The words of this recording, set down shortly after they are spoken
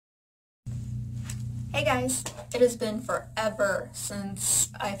Hey guys, it has been forever since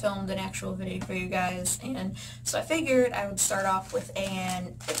I filmed an actual video for you guys, and so I figured I would start off with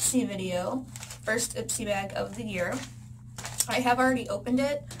an Ipsy video, first Ipsy bag of the year. I have already opened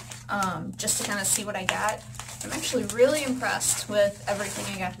it just to kind of see what I got. I'm actually really impressed with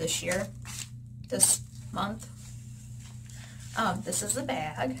everything I got this year, this month. This is the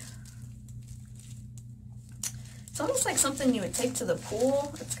bag. It's almost like something you would take to the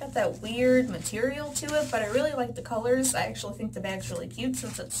pool. It's got that weird material to it, but I really like the colors. I actually think the bag's really cute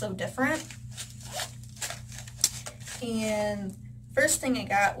since it's so different. And first thing I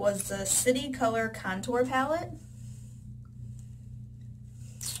got was the City Color Contour Palette.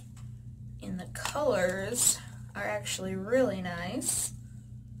 And the colors are actually really nice.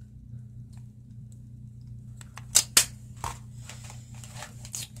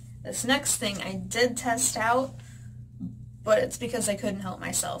 This next thing I did test out, but it's because I couldn't help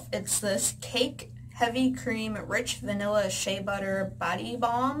myself. It's this Cake Heavy Cream Rich Vanilla Shea Butter Body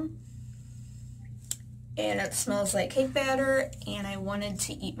Balm. And it smells like cake batter, and I wanted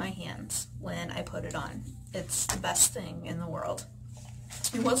to eat my hands when I put it on. It's the best thing in the world.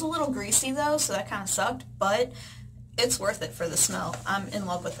 It was a little greasy though, so that kind of sucked, but it's worth it for the smell. I'm in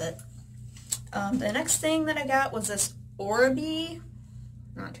love with it. The next thing that I got was this Orbi,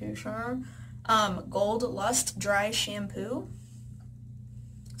 not too sure, Gold Lust Dry Shampoo.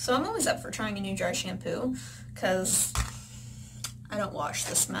 So I'm always up for trying a new dry shampoo because I don't wash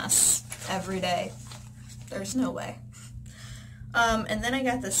this mess every day. There's no way. And then I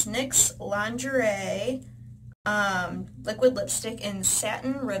got this NYX Lingerie liquid lipstick in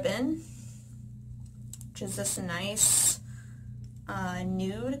Satin Ribbon, which is this nice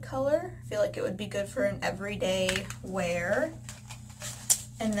nude color. I feel like it would be good for an everyday wear.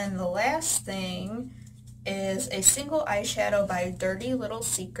 And then the last thing is a single eyeshadow by Dirty Little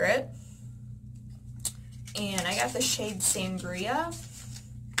Secret. And I got the shade Sangria,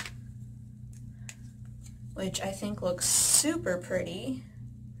 which I think looks super pretty.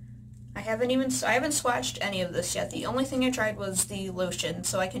 I haven't swatched any of this yet. The only thing I tried was the lotion,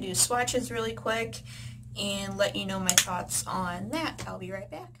 so I can do swatches really quick and let you know my thoughts on that. I'll be right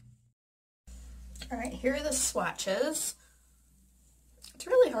back. Alright, here are the swatches. It's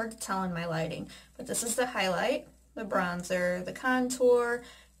really hard to tell in my lighting, but this is the highlight, the bronzer, the contour,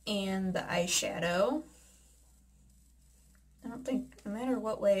 and the eyeshadow. I don't think, no matter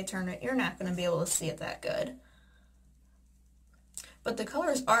what way I turn it, you're not going to be able to see it that good. But the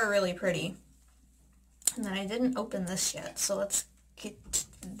colors are really pretty. And then I didn't open this yet, so let's get to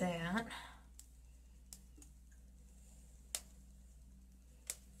that.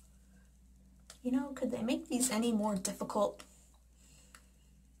 You know, could they make these any more difficult?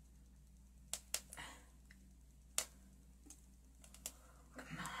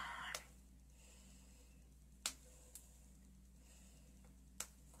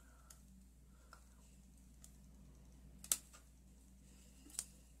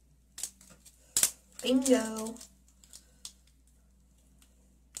 Bingo!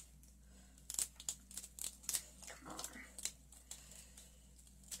 Come on.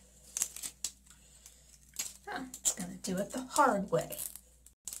 I'm just gonna do it the hard way.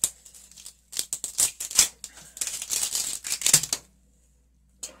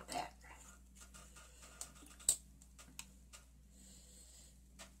 Do that.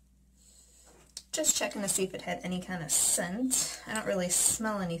 Just checking to see if it had any kind of scent. I don't really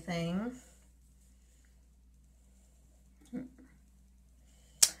smell anything.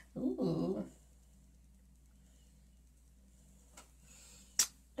 Ooh.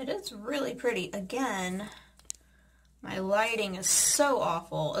 It is really pretty. Again, my lighting is so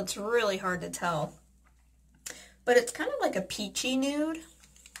awful. It's really hard to tell. But it's kind of like a peachy nude,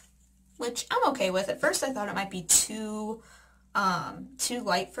 which I'm okay with. At first I thought it might be too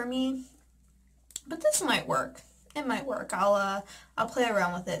light for me. But this might work. It might work. I'll play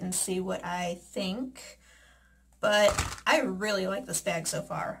around with it and see what I think. But I really like this bag so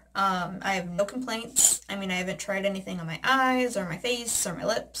far. I have no complaints. I mean, I haven't tried anything on my eyes or my face or my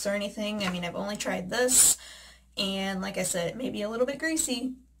lips or anything. I mean, I've only tried this. And like I said, it may be a little bit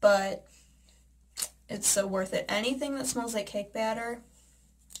greasy, but it's so worth it. Anything that smells like cake batter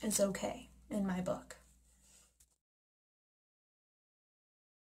is okay in my book.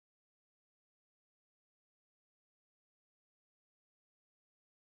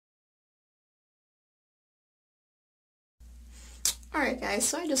 Alright guys,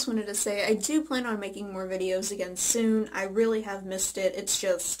 so I just wanted to say I do plan on making more videos again soon. I really have missed it. It's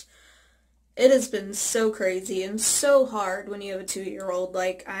just, it has been so crazy and so hard when you have a 2-year-old.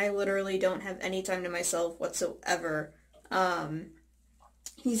 Like, I literally don't have any time to myself whatsoever.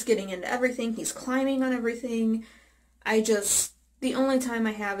 He's getting into everything. He's climbing on everything. The only time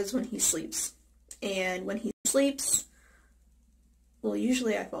I have is when he sleeps. And when he sleeps, well,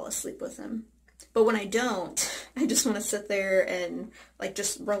 usually I fall asleep with him. But when I don't, I just want to sit there and like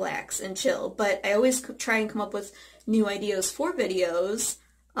just relax and chill. But I always try and come up with new ideas for videos.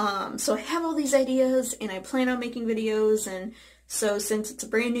 So I have all these ideas and I plan on making videos. And so since it's a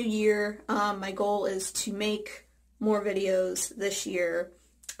brand new year, my goal is to make more videos this year.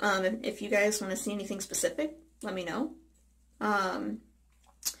 If you guys want to see anything specific, let me know. I'm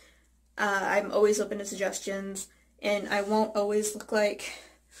always open to suggestions, and I won't always look like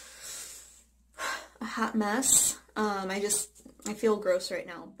a hot mess. I feel gross right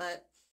now, but